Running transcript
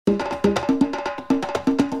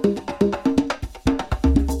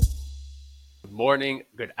morning,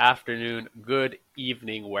 good afternoon, good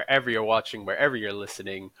evening, wherever you're watching, wherever you're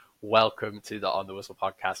listening. Welcome to the On the Whistle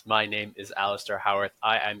podcast. My name is Alistair Howarth.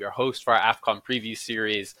 I am your host for our AFCON preview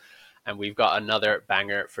series, and we've got another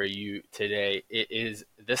banger for you today. It is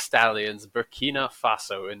the Stallions, Burkina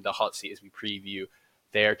Faso, in the hot seat as we preview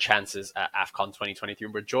their chances at AFCON 2023.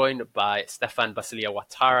 We're joined by Stefan Basilia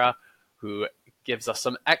Ouattara, who gives us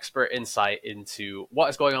some expert insight into what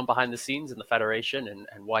is going on behind the scenes in the Federation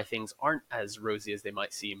and why things aren't as rosy as they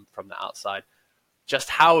might seem from the outside. Just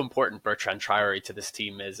how important Bertrand Traoré to this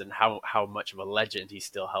team is and how much of a legend he's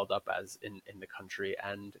still held up as in the country,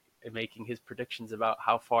 and making his predictions about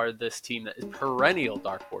how far this team that is perennial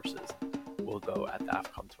dark horses will go at the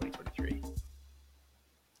AFCON 2023.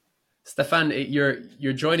 Stefan,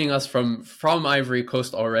 you're joining us from Ivory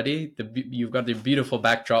Coast already. You've got the beautiful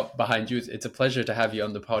backdrop behind you. It's a pleasure to have you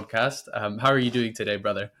on the podcast. How are you doing today,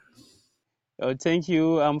 brother? Thank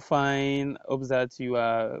you. I'm fine. Hope that you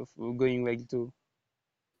are going well too.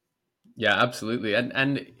 Yeah, absolutely.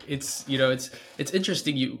 And it's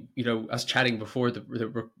interesting us chatting before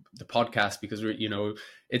the podcast, because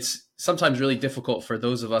it's sometimes really difficult for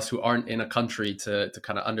those of us who aren't in a country to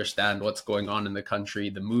kind of understand what's going on in the country,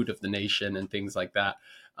 the mood of the nation and things like that.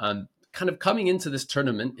 Kind of coming into this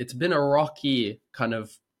tournament, it's been a rocky kind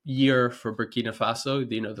of year for Burkina Faso.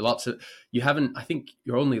 The lots of you haven't. I think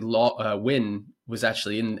your only win was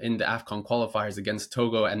actually in the AFCON qualifiers against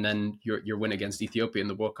Togo, and then your win against Ethiopia in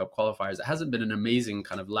the World Cup qualifiers. It hasn't been an amazing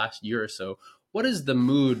kind of last year or so. What is the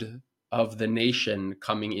mood of the nation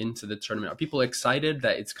coming into the tournament? Are people excited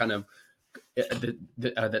that it's kind of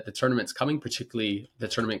that the tournament's coming, particularly the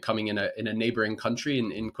tournament coming in a neighboring country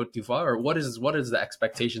in Cote d'Ivoire? Or what is the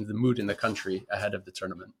expectations, the mood in the country ahead of the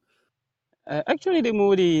tournament? Actually, the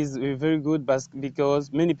mood is very good,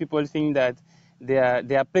 because many people think that they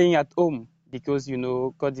are playing at home, because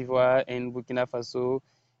Cote d'Ivoire and Burkina Faso,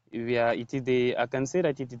 I can say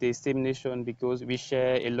that it is the same nation, because we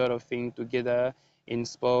share a lot of things together in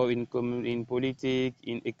sport, in politics,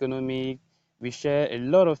 in economic. We share a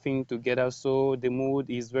lot of things together, so the mood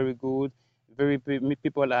is very good.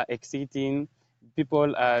 People are exciting.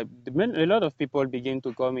 A lot of people begin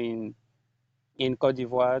to come in Cote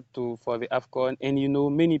d'Ivoire for the AFCON. And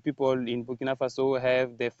many people in Burkina Faso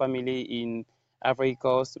have their family in Ivory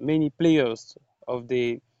Coast. Many players of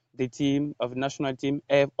the team, of the national team,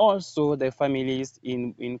 have also their families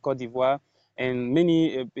in Cote d'Ivoire. And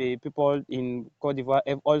many people in Cote d'Ivoire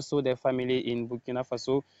have also their family in Burkina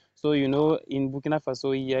Faso. So, in Burkina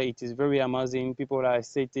Faso here, it is very amazing. People are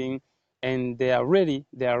sitting and they are ready.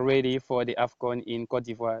 They are ready for the AFCON in Cote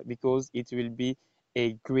d'Ivoire, because it will be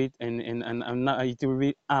a great and it will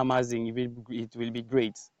be amazing. It will be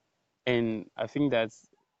great, and I think that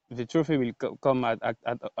the trophy will come at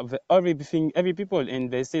every people,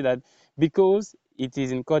 and they say that because it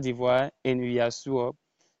is in Cote d'Ivoire, and we are sure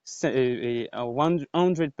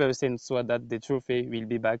 100% sure that the trophy will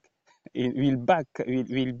be back. It will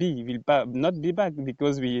not be back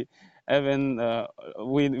because we haven't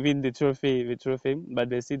win the trophy, but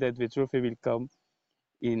they say that the trophy will come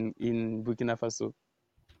in Burkina Faso.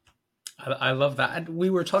 I love that. And we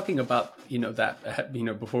were talking about, that,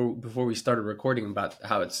 before we started recording, about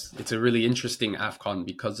how it's a really interesting AFCON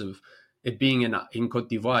because of it being in Cote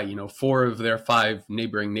d'Ivoire. 4 of their 5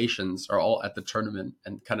 neighboring nations are all at the tournament,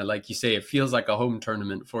 and kind of like you say, it feels like a home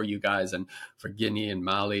tournament for you guys, and for Guinea and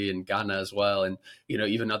Mali and Ghana as well, and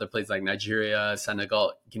even other places like Nigeria,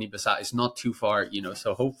 Senegal, Guinea-Bissau. It's not too far,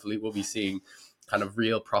 so hopefully we'll be seeing kind of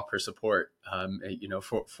real proper support,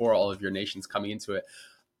 for all of your nations coming into it.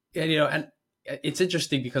 Yeah, and it's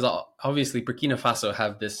interesting because obviously Burkina Faso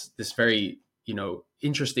have this very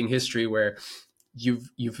interesting history where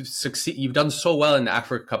you've done so well in the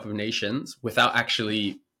Africa Cup of Nations without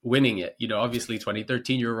actually winning it. Obviously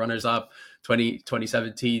 2013 you were runners up,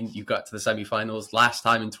 2017 you got to the semifinals, last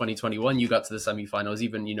time in 2021 you got to the semifinals,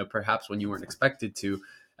 even perhaps when you weren't expected to.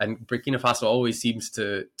 And Burkina Faso always seems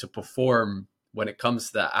to perform when it comes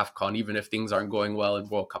to the AFCON, even if things aren't going well in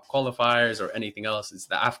World Cup qualifiers or anything else. It's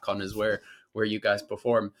the AFCON is where you guys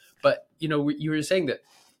perform. But you were saying that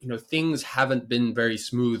things haven't been very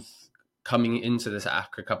smooth coming into this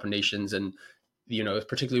Africa Cup of Nations, and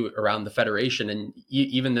particularly around the federation, and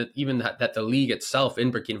even that the league itself in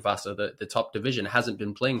Burkina Faso, the top division, hasn't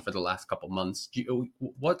been playing for the last couple months.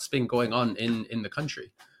 What's been going on in the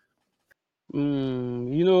country?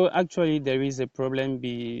 Actually, there is a problem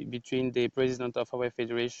between the president of our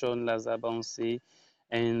federation, Lazare Bansé,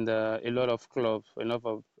 and a lot of clubs, a lot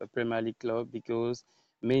of Premier League clubs, because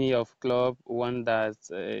many of clubs want that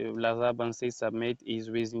Lazare Bansé submit his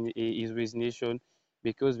resignation,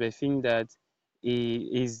 because they think that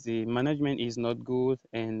is the management is not good,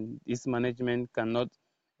 and this management cannot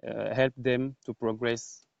help them to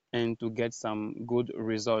progress and to get some good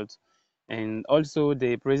results. And also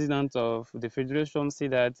the president of the federation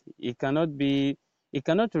said that he cannot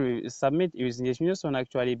submit his resignation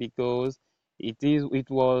actually, because it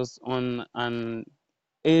was on an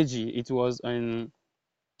AG, it was an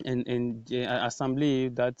assembly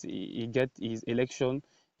that he get his election.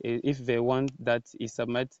 If they want that he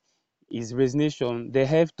submit his resignation, they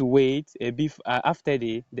have to wait after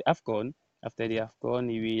the AFCON. After the AFCON,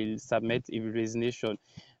 he will submit his resignation.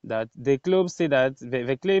 That the club say that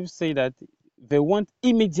they want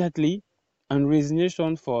immediately a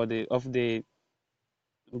resignation for the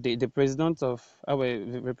president of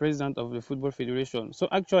the president of the football federation. So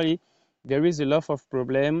actually, there is a lot of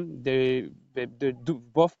problem.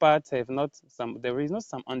 Both parts have not some. There is not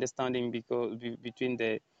some understanding between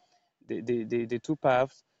the two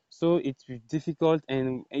paths. So it's difficult.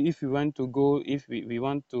 And if we want to go, if we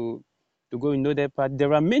want to go in another path,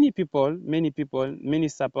 there are many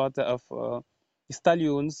supporters of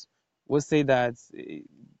stallions will say that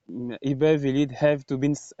Iberville have to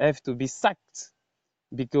be sacked,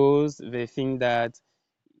 because they think that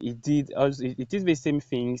it is the same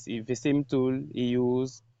things, the same tool he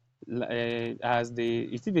used as the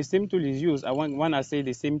it is the same tool he used. When I say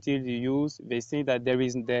the same tool he used, they say that there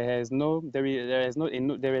is no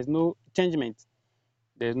changement.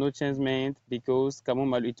 There's no changement because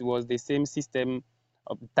Kamumalu, it was the same system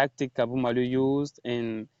of tactic Kamumalu used,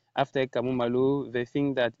 and after Kamumalu, they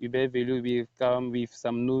think that Ubervelu will come with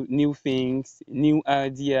some new things, new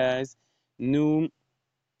ideas, new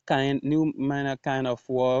new manner kind of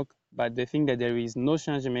work, but they think that there is no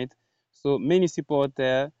changement. So many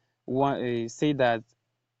supporters say that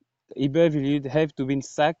Iberville have to be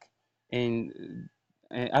sacked, and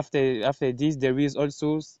after this, there is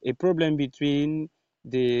also a problem between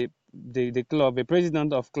the club, the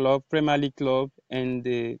president of club, Premier League club, and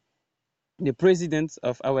the president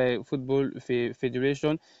of our football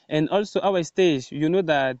federation, and also our stage. You know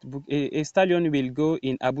that a stallion will go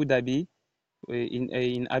in Abu Dhabi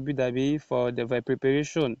in Abu Dhabi for the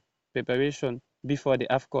preparation before the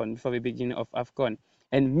AFCON, before the beginning of AFCON.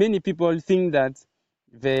 And many people think that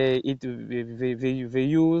they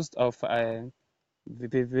used of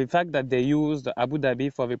the fact that they used Abu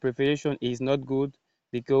Dhabi for the preparation is not good,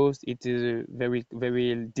 because it is very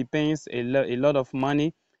depends a lot of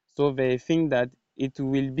money. So they think that it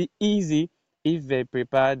will be easy if they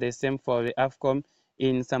prepare the same for the AFCON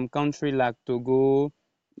in some country like Togo,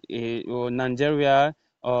 or Nigeria,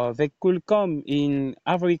 or they could come in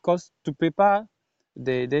Ivory Coast to prepare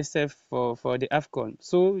themselves for the AFCON.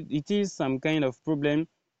 So it is some kind of problem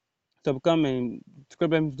to come and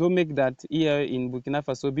problem to make that here in Burkina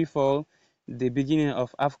Faso before the beginning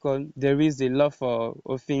of AFCON. There is a lot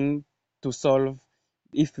of thing to solve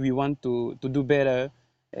if we want to do better,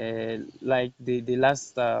 like the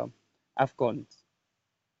last AFCON.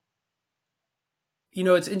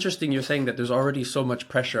 It's interesting you're saying that there's already so much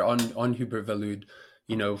pressure on Hubert Velud.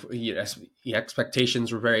 Yes, the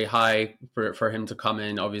expectations were very high for him to come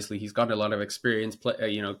in. Obviously, he's got a lot of experience,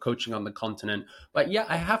 coaching on the continent. But yeah,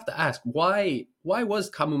 I have to ask, why was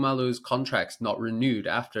Kamumalu's contracts not renewed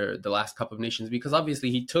after the last Cup of Nations? Because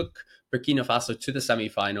obviously he took Burkina Faso to the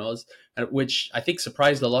semifinals, which I think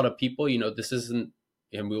surprised a lot of people. This isn't,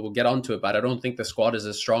 and we will get onto it, but I don't think the squad is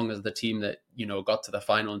as strong as the team that got to the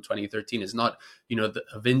final in 2013. It's not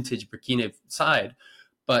a vintage Burkina side,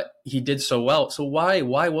 but he did so well. So why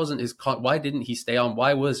didn't he stay on?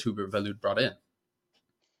 Why was Hubert Velud brought in?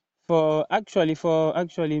 For actually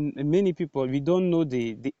many people, we don't know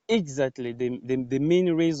the exactly the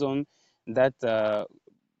main reason that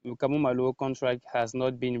Kamumalo contract has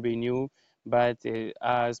not been renewed. But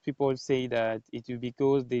as people say that it is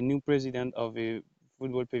because the new president of the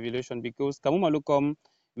football federation, because Kamumalo come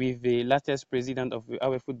with the latest president of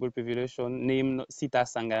our football federation named Sita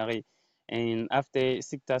Sangare, and after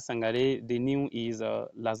Sita Sangare, the new is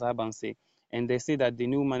Lazare Banse, and they say that the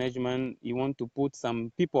new management, you want to put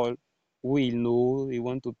some people who will know, you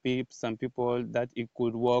want to pick some people that it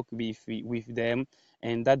could work with them,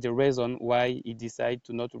 and that's the reason why he decided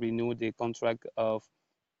to not renew the contract of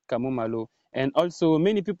Kamumalo. And also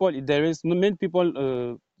many people, there is many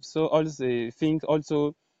people so also think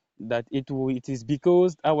also that it is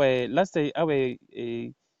because our last our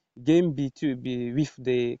game with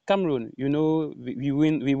the Cameroon, we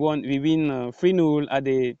win 3-0 at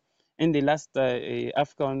the in the last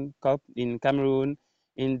AFCON Cup in Cameroon,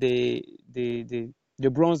 in the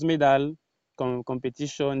bronze medal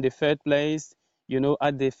competition, the third place.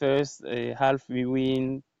 At the first half we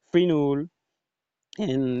win 3-0,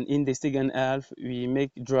 And in the second half, we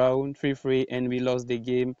make draw 3-3 and we lost the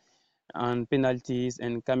game on penalties,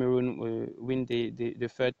 and Cameroon win the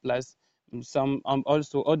third place. Some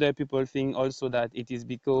also other people think also that it is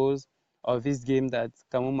because of this game that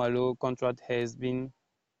Kamumalo contract has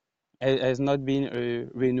not been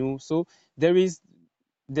renewed. So there is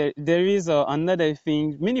there is another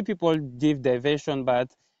thing. Many people give their version,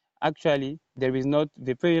 but actually there is not.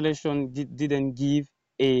 The federation didn't give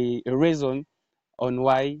a reason on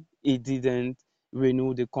why it didn't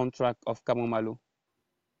renew the contract of Kamumalo.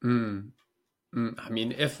 Mm. I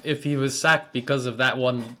mean, if he was sacked because of that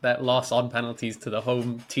loss on penalties to the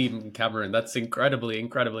home team in Cameroon, that's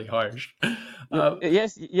incredibly harsh. No,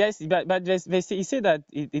 yes, yes, but they say, he said that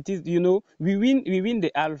it is, we win we win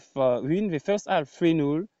the first half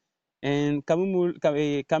 3-0, and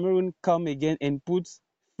Cameroon come again and put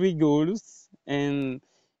 3 goals, and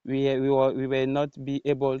we were not be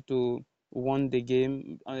able to won the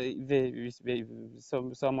game.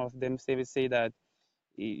 Some of them say that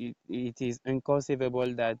it is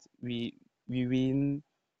inconceivable that we win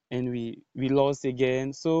and we lost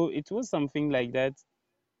again. So it was something like that,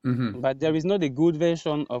 Mhm. but there is not a good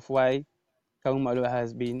version of why Kaumalo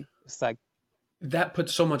has been sacked. That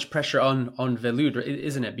puts so much pressure on Velud,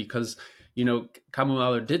 isn't it? Because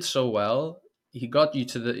Kamualo did so well. He got you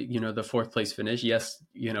to the fourth place finish. Yes,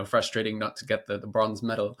 frustrating not to get the bronze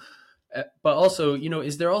medal. But also,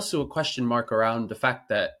 is there also a question mark around the fact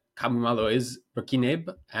that Kamumalo is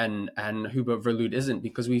Burkinab and Hubert Verlud isn't?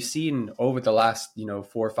 Because we've seen over the last 4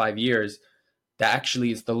 or 5 years that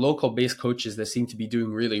actually it's the local based coaches that seem to be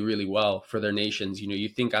doing really, really well for their nations. You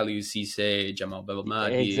think Aliou Cisse, Jamal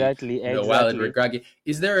Belmadi, Exactly, Walid exactly. Regragui.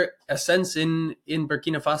 Is there a sense in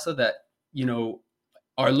Burkina Faso that,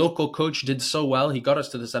 our local coach did so well, he got us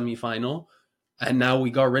to the semi-final, and now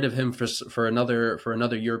we got rid of him for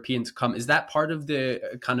another European to come? Is that part of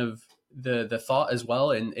the kind of the thought as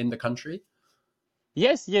well in the country?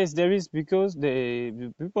 Yes, yes, there is, because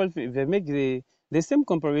the people they make the same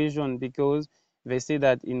comparison, because they say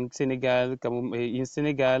that in Senegal, in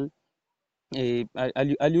Senegal,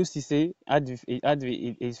 Aliou Cisse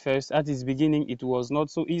his first at his beginning, it was not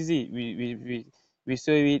so easy. We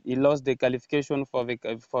saw it. He lost the qualification for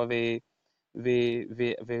the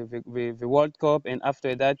World Cup, and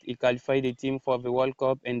after that he qualified the team for the World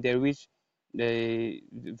Cup, and they reached they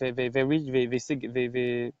reached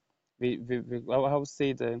how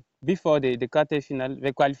say the before the quarter final.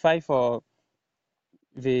 They qualify for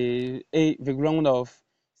the round of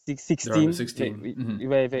They're on the 16. 16. Mhm.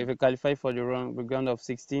 They qualify for the round of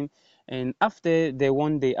 16, and after they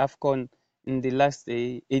won the AFCON in the last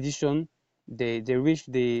edition, they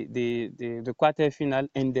reached the quarter final,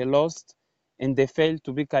 and they lost, and they failed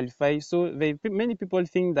to be qualified. So many people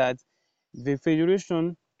think that the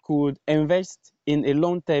federation could invest in a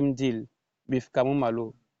long-term deal with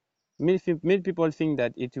Kamumalo. Many people think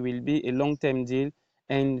that it will be a long-term deal,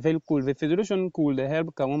 and very cool. The federation could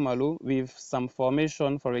help Kamumalo with some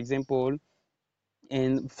formation, for example,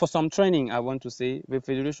 and for some training. I want to say the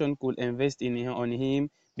federation could invest on him,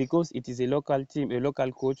 because it is a local team, a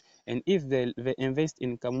local coach, and if they invest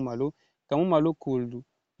in Kamumalo, Kamumalo could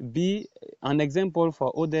be an example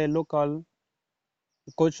for other local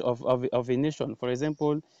coach of a nation. For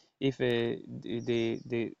example, if the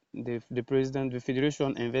president, the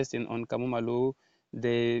federation invest in on Kamumalo,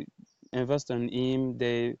 they invest on him,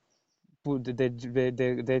 they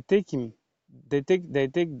take him, they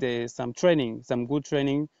take some training, some good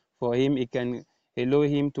training for him. It can allow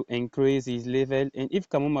him to increase his level, and if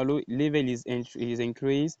Kamumalo level is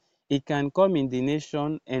increased, he can come in the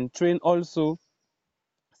nation and train also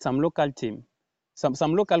some local team,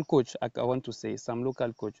 some local coach. I want to say some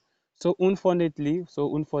local coach. So unfortunately,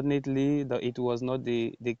 it was not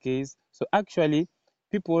the case. So actually,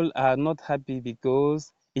 people are not happy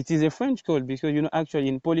because it is a French coach. Because actually,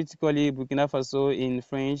 in politically Burkina Faso, in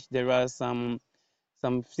French, there are something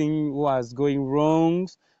was going wrong.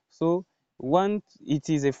 So one, it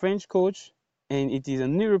is a French coach and it is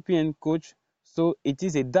an European coach. So it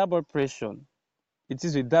is a double pressure. It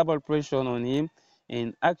is a double pressure on him,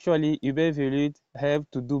 and actually Hubert Velud have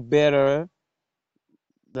to do better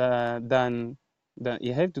than he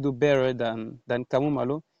have to do better than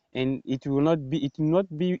Kamumalo, and it will not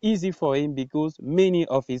be easy for him, because many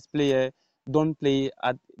of his players don't play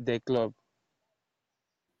at the club.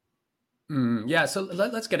 Yeah, so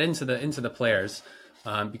let's get into the players,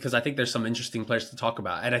 because I think there's some interesting players to talk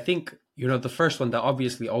about, and I think the first one that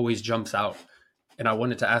obviously always jumps out, and I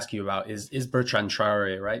wanted to ask you about is Bertrand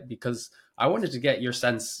Traore, right? Because I wanted to get your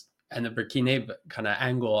sense and the Burkina kind of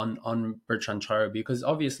angle on Bertrand Traore, because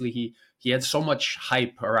obviously he had so much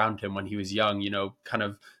hype around him when he was young, kind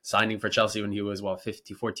of signing for Chelsea when he was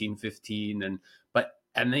 14, 15,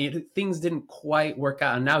 and then things didn't quite work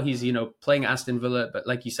out, and now he's playing Aston Villa, but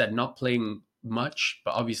like you said, not playing much,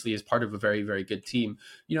 but obviously is part of a very, very good team.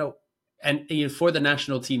 And for the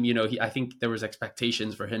national team, I think there was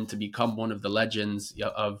expectations for him to become one of the legends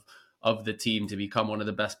of the team, to become one of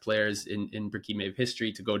the best players in Burkina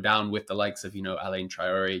history, to go down with the likes of Alain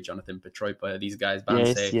Traore, Jonathan Petroipa, these guys,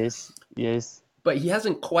 Yes, Banse. yes, yes. But he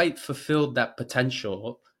hasn't quite fulfilled that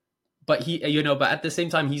potential. But but at the same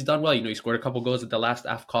time, he's done well. He scored a couple goals at the last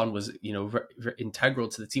AFCON, was integral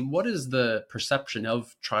to the team. What is the perception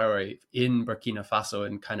of Traore in Burkina Faso,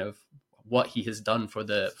 and kind of what he has done for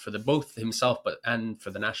the both himself and for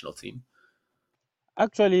the national team?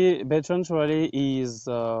 Actually, Bertrand Traore is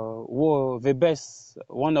the best,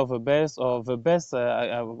 one of the best, or the best,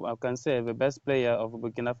 I can say, the best player of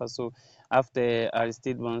Burkina Faso after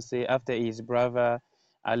Aristide Bonse, after his brother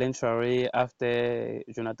Alain Traore, after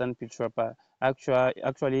Jonathan Pitrapa.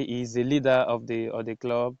 Actually, he's the leader of the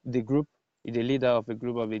club, the group, the leader of the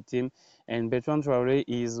group of the team. And Bertrand Traore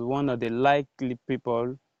is one of the likely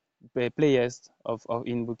people players of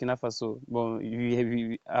in Burkina Faso. Well,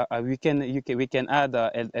 we can add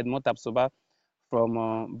Edmond Tapsoba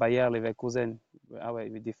from Bayer Leverkusen, our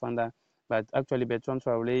defender. But actually, Bertrand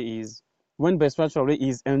Traore is, when Bertrand Traore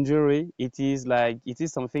is injured, it is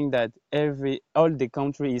something that all the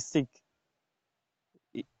country is sick.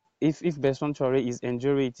 If Bertrand Traore is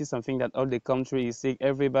injured, it is something that all the country is sick.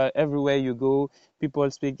 Everybody, everywhere you go,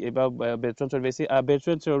 people speak about Bertrand Traore. They say,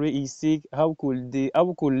 Bertrand Traore is sick. How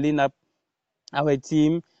could lean up our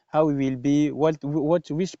team, how we will be,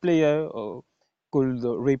 which player could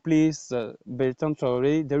replace Bertrand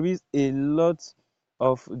Traore. There is a lot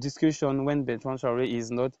of discussion when Bertrand Traore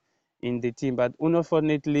is not in the team, but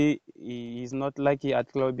unfortunately he is not lucky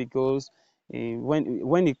at club, because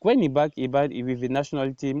when he back with the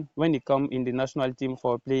national team, when he come in the national team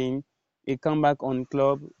for playing, he come back on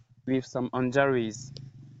club with some injuries.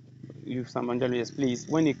 Please.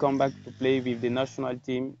 When he come back to play with the national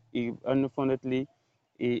team, he unfortunately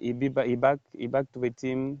he back to a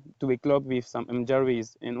team, to a club with some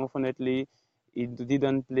injuries, and unfortunately he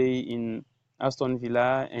didn't play in Aston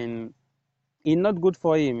Villa, and it's not good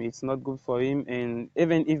for him. It's not good for him. And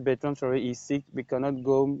even if Bertrand Traore is sick, we cannot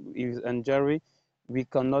go with injury. We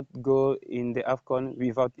cannot go in the AFCON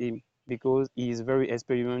without him, because he is very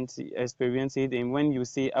experienced. And when you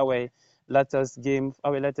see our latest game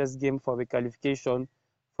for the qualification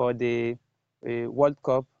for the World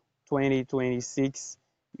Cup 2026,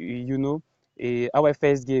 you know, our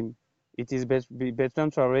first game, it is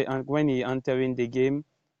Bertrand Traore, and when he entering the game,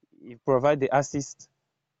 he provide the assist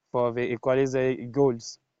for the equalizer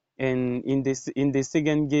goals. And in the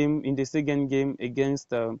second game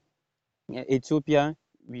against Ethiopia,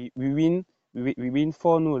 we win. We win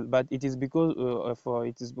 4-0, but it is because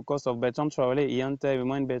of Bertrand Traore.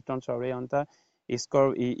 When Bertrand Traore enter,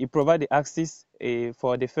 he provide the assist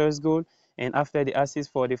for the first goal, and after the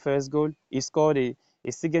assist for the first goal, he scored a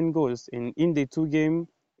second goals. And in the two game,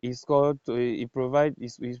 he scored. He score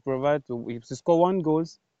one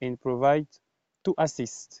goals and provide two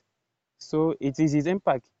assists. So it is his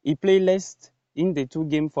impact. He played less in the two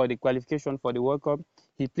games for the qualification for the World Cup.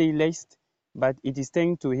 He played less, but it is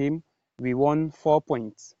thanks to him we won 4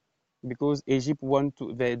 points, because Egypt won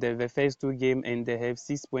the first two games and they have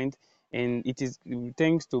 6 points. And it is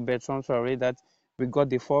thanks to Bertrand Traore that we got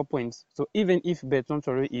the 4 points. So even if Bertrand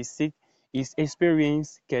Traore is sick, his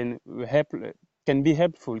experience can be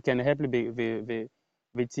helpful, can help the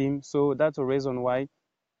team. So that's the reason why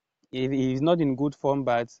he is not in good form,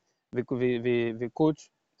 but the coach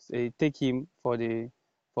take him for the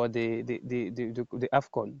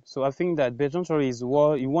AFCON. So I think that Bertrand Traore is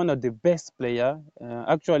one of the best player.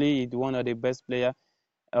 Actually, he's one of the best player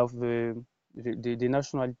of the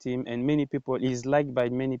national team, and many people is liked by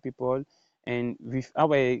many people. And with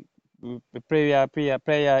our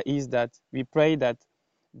prayer is that we pray that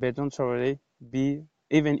Bertrand Traore be,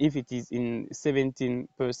 even if it is in 17%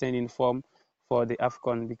 in form for the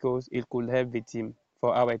AFCON, because it could help the team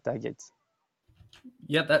for our targets.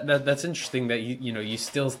 Yeah, that's interesting that he's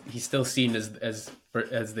still seen as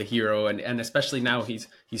the hero, and especially now he's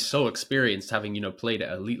so experienced, having played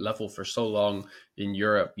at elite level for so long in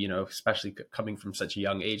Europe, especially coming from such a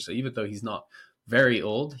young age. So even though he's not very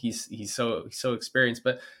old, he's so experienced.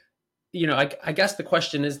 But I guess the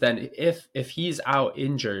question is then, if he's out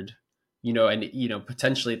injured, and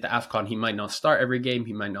potentially at the AFCON he might not start every game,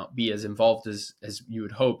 he might not be as involved as you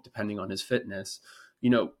would hope, depending on his fitness. You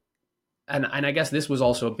know, and I guess this was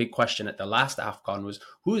also a big question at the last AFCON was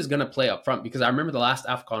who is going to play up front, because I remember the last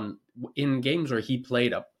AFCON in games where he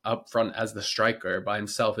played up front as the striker by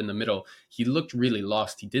himself in the middle, he looked really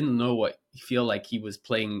lost. He didn't know what he feel like he was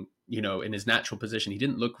playing, in his natural position. He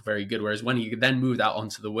didn't look very good. Whereas when he then moved out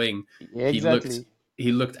onto the wing, Yeah, he looked exactly.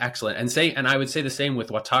 he looked excellent. And I would say the same with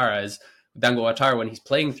Ouattara as Dango Ouattara, when he's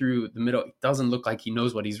playing through the middle, it doesn't look like he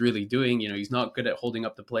knows what he's really doing. He's not good at holding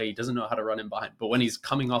up the play. He doesn't know how to run in behind. But when he's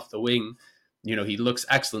coming off the wing, he looks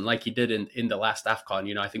excellent, like he did in the last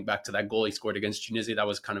AFCON. I think back to that goal he scored against Tunisia. That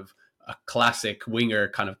was kind of a classic winger,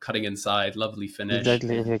 kind of cutting inside, lovely finish.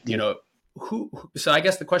 Exactly, You exactly. know, so I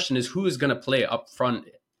guess the question is who is going to play up front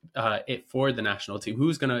for the national team?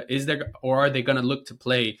 Or are they going to look to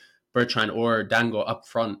play Bertrand or Dango up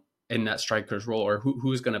front in that striker's role, or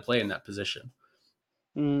who's going to play in that position?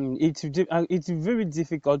 It's very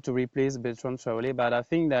difficult to replace Bertrand Traoré, but I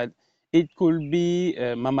think that it could be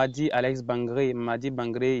Mamadi Alex Bangré. Mamadi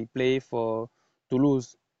Bangré, he play for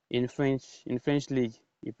Toulouse in French league.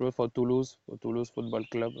 He play for Toulouse Football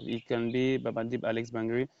Club. It can be Mamadi Alex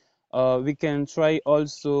Bangré. We can try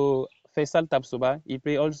also Faisal Tabsoba. He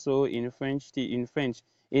play also in French League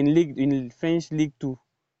 2.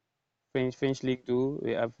 French League 2,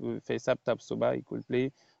 we have Faisal Tabsoba, he could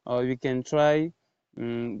play. Or we can try,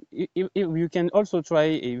 you can also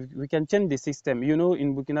try, we can change the system.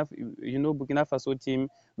 Burkina Faso team,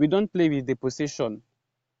 we don't play with the possession.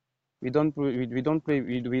 We don't play with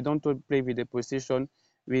the possession.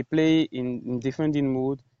 We play in defending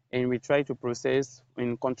mode, and we try to process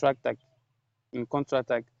in counter attack.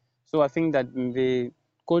 So I think that the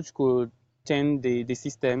coach could change the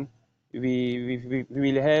system. We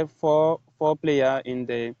will have four player in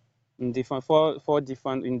defense,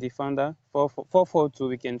 defender, 4-4-2.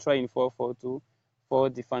 We can try in 4-4-2, four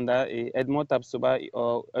defender, Edmond Tapsoba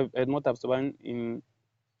in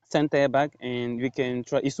center back, and we can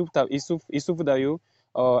try Issouf Dayo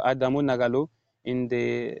or Adamo Nagalo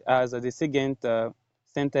as the second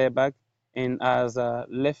center back, and as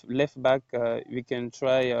left back we can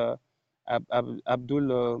try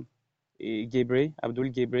Abdul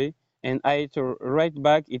Gebre, and at right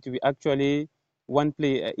back it will actually one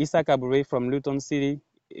play Issa Kabore from Luton City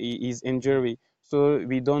is injury, so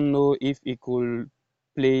we don't know if he could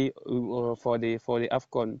play for the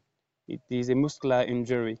AFCON. It is a muscular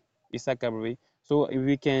injury, Issa Kabore. So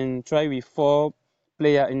we can try with four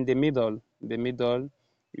player in the middle.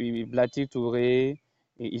 Blati Toure,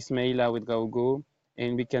 Ismaila with Gaugo,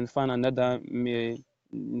 and we can find another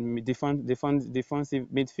defensive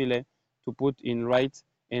midfielder to put in right,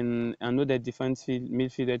 and another defensive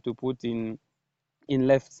midfielder to put in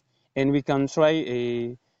left. And we can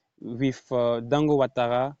try with Dango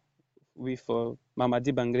Ouattara with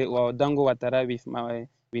Mamadi Bangre, or Dango Ouattara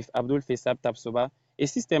with Abdul Faisal Tabsoba. A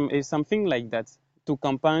system is something like that to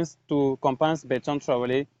compensate Bertrand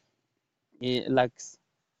Traoré lacks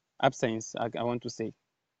absence. I want to say.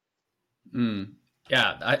 Mm.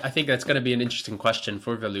 Yeah, I think that's going to be an interesting question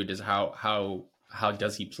for Veloud, is how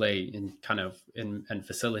does he play in kind of in and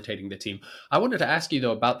facilitating the team. I wanted to ask you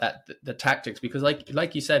though about that the tactics, because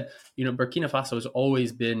like you said, Burkina Faso has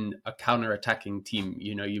always been a counter-attacking team.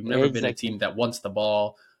 You've never been a Exactly. team that wants the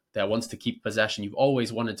ball, that wants to keep possession. You've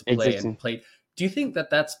always wanted to play and Exactly. play. Do you think that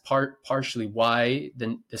that's partially why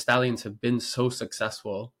the Stallions have been so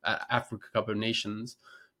successful at Africa Cup of Nations,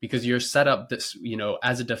 because you're set up this,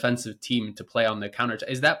 as a defensive team to play on the counter?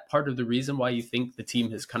 Is that part of the reason why you think the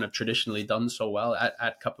team has kind of traditionally done so well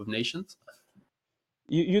at Cup of Nations?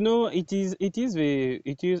 It is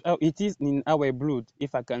in our blood,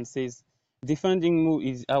 if I can say. Defending move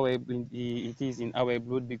is it is in our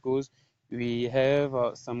blood, because we have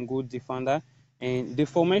some good defender, and the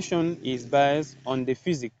formation is based on if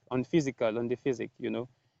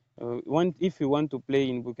you want to play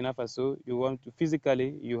in Burkina Faso, you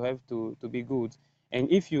have to be good,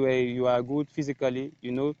 and if you are good physically,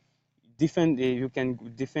 you can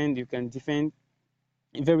defend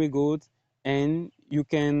very good, and you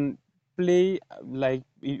can play like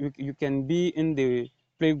you can be in the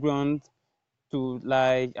playground to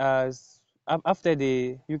like as after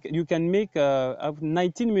you can make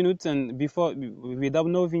 19 minutes, and before, without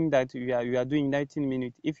knowing that you are doing 19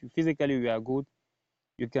 minutes. If you are good,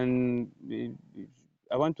 you can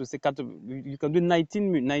I want to say you can do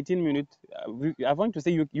 19 minutes. I want to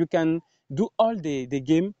say you can do all the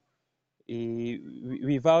game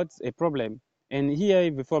without a problem. And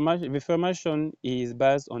here the formation is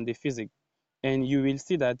based on the physics, and you will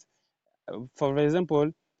see that, for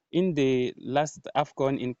example, in the last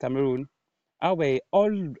AFCON in Cameroon, all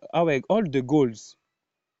the goals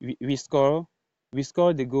we score. we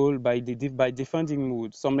score the goal by defending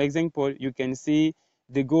mood. Some example, you can see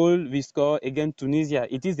the goal we score against Tunisia.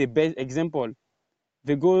 It is the best example.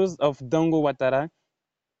 The goals of Dango Ouattara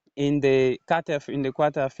in the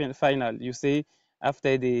quarter final. You see,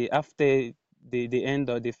 after the end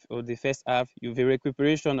of the first half, you have a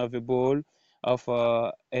recuperation of the ball of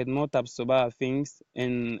Edmond Tapsoba, I think,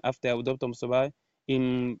 and after Abdou Tapsoba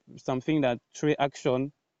in something that three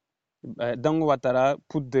action, Dango Ouattara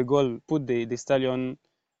put the stallion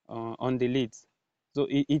on the lead. So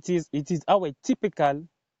it is our typical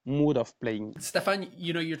mode of playing. Stefan,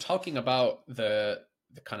 you're talking about the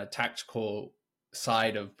kind of tactical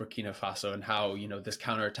side of Burkina Faso and how this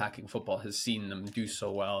counter-attacking football has seen them do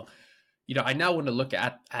so well. I now want to look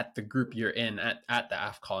at the group you're in at the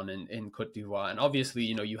AFCON in Cote d'Ivoire, and obviously,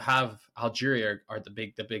 you have Algeria are the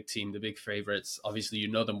big team, the big favorites. Obviously, you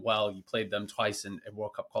know them well. You played them twice in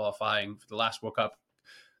World Cup qualifying for the last World Cup.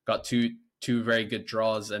 Got two very good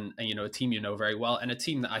draws, and a team very well, and a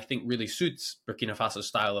team that I think really suits Burkina Faso's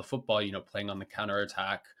style of football. Playing on the counter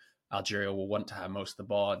attack. Algeria will want to have most of the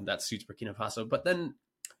ball, and that suits Burkina Faso. But then,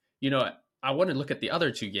 I want to look at the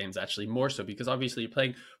other two games actually more so, because obviously you're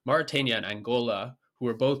playing Mauritania and Angola, who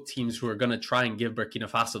are both teams who are going to try and give Burkina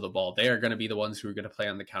Faso the ball. They are going to be the ones who are going to play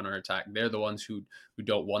on the counter attack. They're the ones who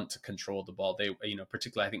don't want to control the ball. They,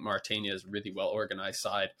 particularly I think Mauritania is a really well organized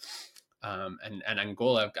side. And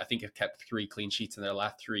Angola, I think, have kept 3 clean sheets in their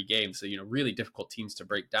last 3 games. So, really difficult teams to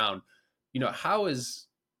break down. How is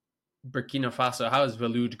Burkina Faso, how is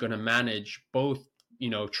Valoud going to manage both,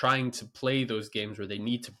 trying to play those games where they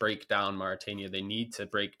need to break down Mauritania, they need to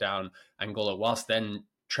break down Angola, whilst then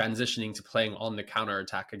transitioning to playing on the counter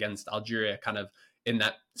attack against Algeria, kind of in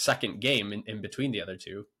that second game in between the other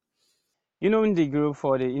two? In the group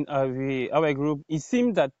our group, it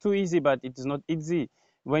seemed that too easy, but it is not easy.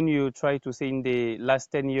 When you try to say in the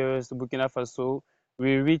last 10 years, Burkina Faso,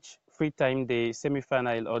 we reach 3 times the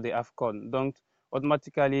semi-final or the AFCON. Don't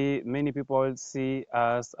automatically many people see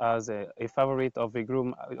us as a favorite of the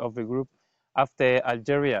group after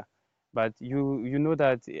Algeria. But you know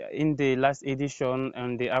that in the last edition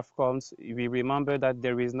and the AFCONs, we remember that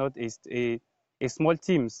there is not a small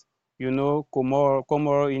teams.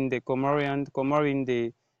 Comor in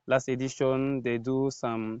the last edition, they do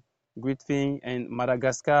some good thing, and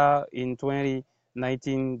Madagascar in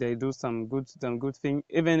 2019 they do some good thing.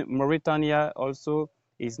 Even Mauritania also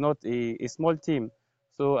is not a small team,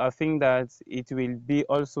 so I think that it will be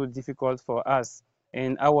also difficult for us.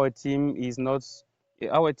 And our team is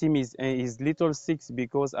little six,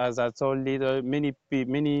 because as I told later, many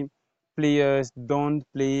players don't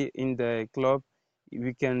play in the club.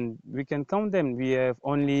 We can count them. We have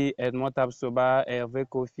only Edmond Tapsoba, Hervé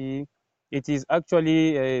Kofi. It is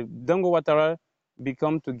actually Dango Ouattara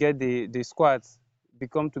become to get the squad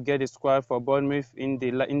for Bournemouth in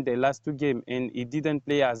the last 2 games, and he didn't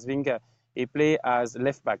play as winger. He played as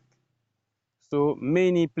left back. So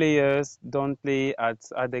many players don't play at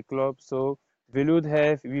the club. So we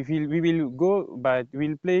will go, but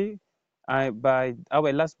we'll play by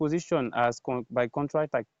our last position by counter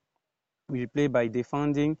attack. We play by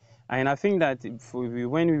defending, and I think that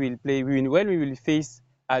when we will play, when we will face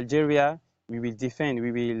Algeria, we will defend.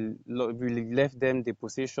 We will left them the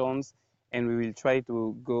positions, and we will try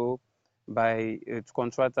to go by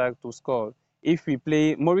counter attack to score. If we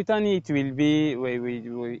play Mauritania, it will be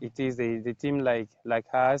it is the team like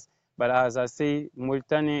us. But as I say,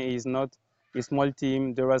 Mauritania is not a small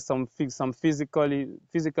team. There are some physically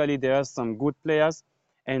there are some good players,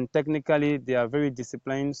 and technically they are very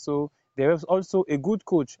disciplined. So there is also a good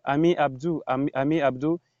coach, Ami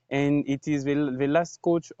Abdou, and it is the last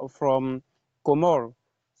coach from Comor.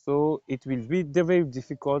 So it will be very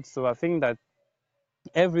difficult. So I think that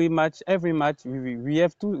every match we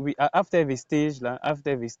have to after the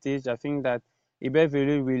stage, I think that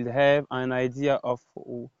Iberville will have an idea of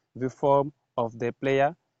the form of the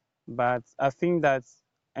player. But I think that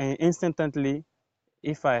instantly,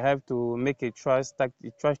 if I have to make a choice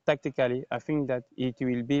tactically, I think that it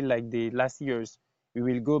will be like the last years. We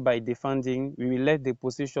will go by defending. We will let the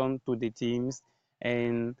position to the teams,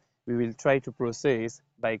 and we will try to process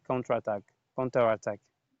by counter attack.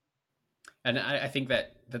 And I think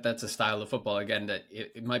that's a style of football, again, that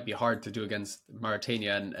it might be hard to do against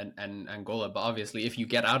Mauritania and Angola, but obviously if you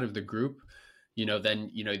get out of the group,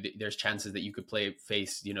 then there's chances that you could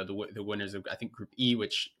face the winners of, I think, Group E,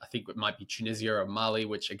 which I think it might be Tunisia or Mali,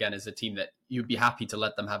 which again is a team that you'd be happy to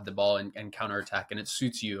let them have the ball and counterattack, and it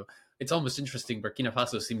suits you. It's almost interesting. Burkina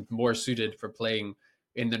Faso seemed more suited for playing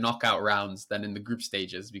in the knockout rounds than in the group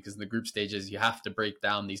stages, because in the group stages you have to break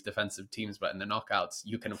down these defensive teams, but in the knockouts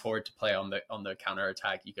you can afford to play on the counter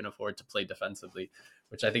attack. You can afford to play defensively,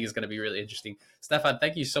 which I think is going to be really interesting. Stefan,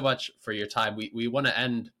 thank you so much for your time. We want to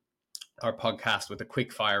end our podcast with a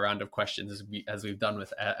quick fire round of questions, as we've done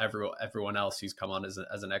with everyone else who's come on as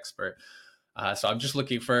an expert. So I'm just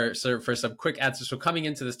looking for some quick answers. So coming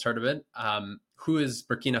into this tournament, who is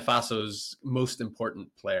Burkina Faso's most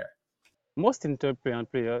important player? Most important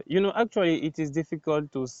player. Actually, it is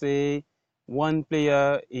difficult to say one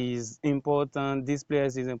player is important, this player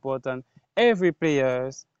is important. Every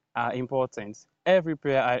players are important. Every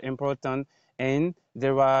player are important, and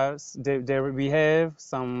we have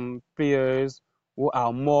some players who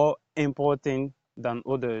are more important than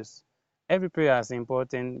others. Every player is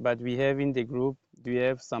important, but we have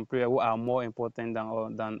some players who are more important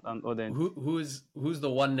than others. Who's the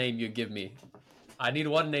one name you give me? I need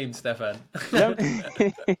one name, Stefan. Let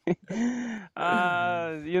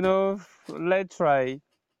let's try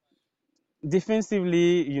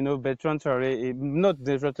defensively. Bertrand Traore, not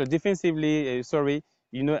defensively. Sorry,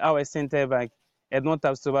 our center back Edmond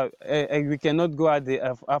Tapsoba. We cannot go at the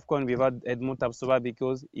AFCON without Edmond Tapsoba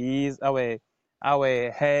because he is our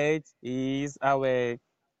head. He is our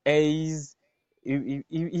ace. He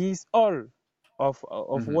is all of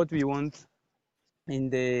Mm-hmm. what we want in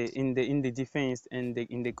the defense and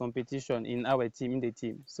in the competition in our team in the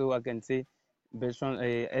team. So I can say Bertrand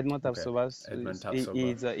Edmond Okay, Tapsoba Edmund is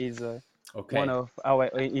Tapsoba. one one Okay. of our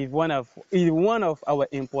one of our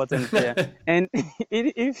important player. And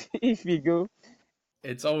if we go,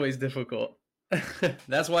 It's always difficult.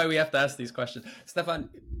 That's why we have to ask these questions. Stefan,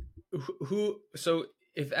 so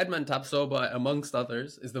if Edmund Tapsoba, amongst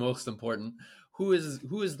others, is the most important, who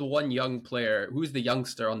is the one young player, who's the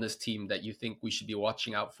youngster on this team that you think we should be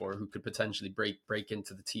watching out for, who could potentially break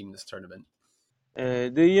into the team this tournament?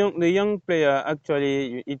 the young player,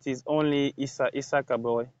 actually it is only Issa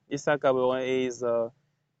Kabore. Issa Kabore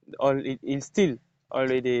is still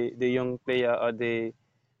already the young player of the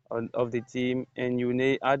team. And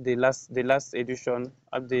at the last edition,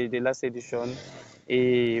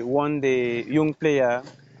 he won the young player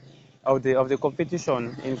of the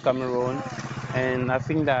competition in Cameroon. And I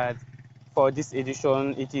think that for this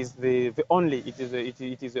edition, it is the only it is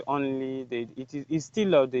the only it's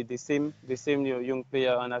still the same young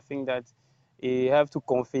player. And I think that he have to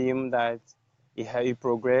confirm that he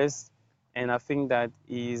progressed. And I think that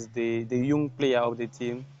he is the young player of the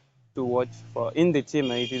team to watch for in the team.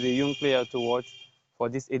 It is a young player to watch for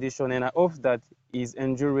this edition. And I hope that his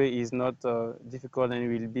injury is not difficult and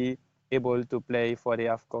will be able to play for the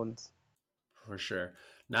AFCON. For sure.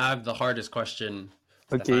 Now I have the hardest question,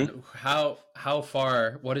 Okay. Stefan. How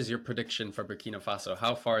far? What is your prediction for Burkina Faso?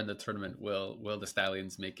 How far in the tournament will the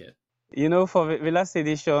Stallions make it? For the last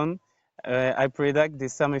edition, I predict the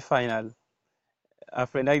semi-final. I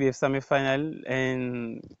predict the semi-final,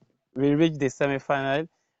 and we reach the semi-final.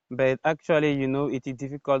 But actually, it is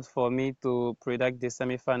difficult for me to predict the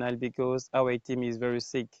semi-final because our team is very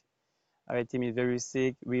sick. Our team is very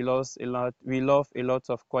sick. We lost a lot. We lost a lot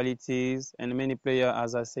of qualities, and many players,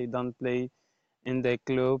 as I say, don't play in the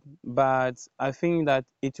club. But I think that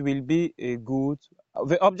it will be a good.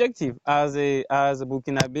 The objective as a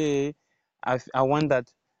Burkinabe, I want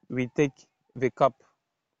that we take the cup.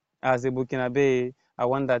 As a Burkinabe, I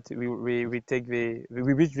want that we take we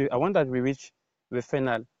reach. I want that we reach the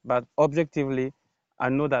final. But objectively, I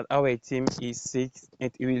know that our team is sick.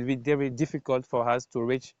 It will be very difficult for us to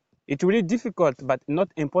reach. It will be difficult, but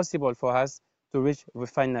not impossible for us to reach the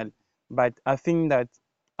final. But I think that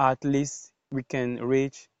at least we can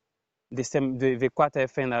reach the quarter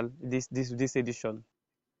final this edition.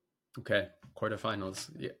 Okay,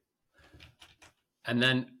 quarterfinals. Yeah, and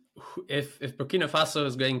then if Burkina Faso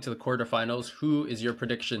is going to the quarterfinals, who is your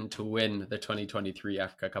prediction to win the 2023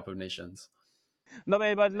 Africa Cup of Nations? No,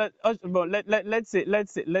 but let's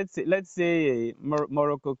say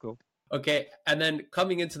Morocco. Okay, and then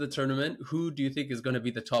coming into the tournament, who do you think is going to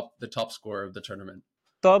be the top scorer of the tournament?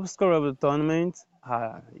 Top scorer of the tournament.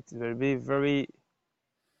 It will be very.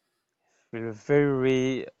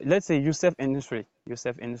 Let's say Youssef Industry.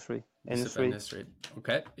 Youssef Industry. Youssef En-Nesyri.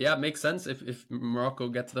 Okay, yeah, makes sense. If Morocco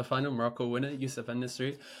get to the final, Morocco win it. Youssef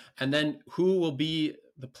En-Nesyri, and then who will be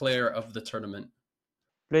the player of the tournament?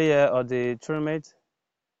 Player of the tournament.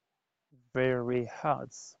 Very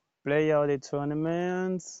hard. Player of the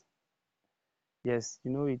tournament. Yes,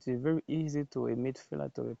 it is very easy to a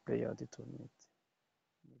midfielder to a player of the tournament.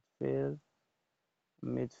 Midfield,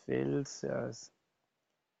 midfield. Yes.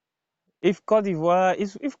 If Cote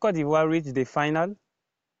d'Ivoire reach the final,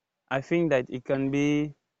 I think that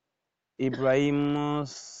Ibrahim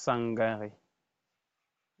Sangare.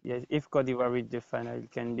 Yes, if Cote d'Ivoire reach the final,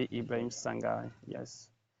 it can be Ibrahim Sangare. Yes.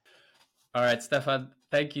 All right, Stefan,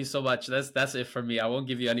 thank you so much. That's it for me. I won't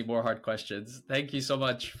give you any more hard questions. Thank you so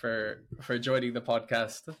much for joining the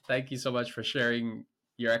podcast. Thank you so much for sharing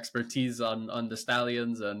your expertise on the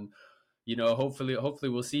stallions, and hopefully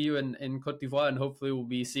we'll see you in Cote d'Ivoire, and hopefully we'll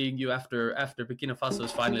be seeing you after Burkina Faso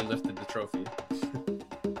has finally lifted the trophy.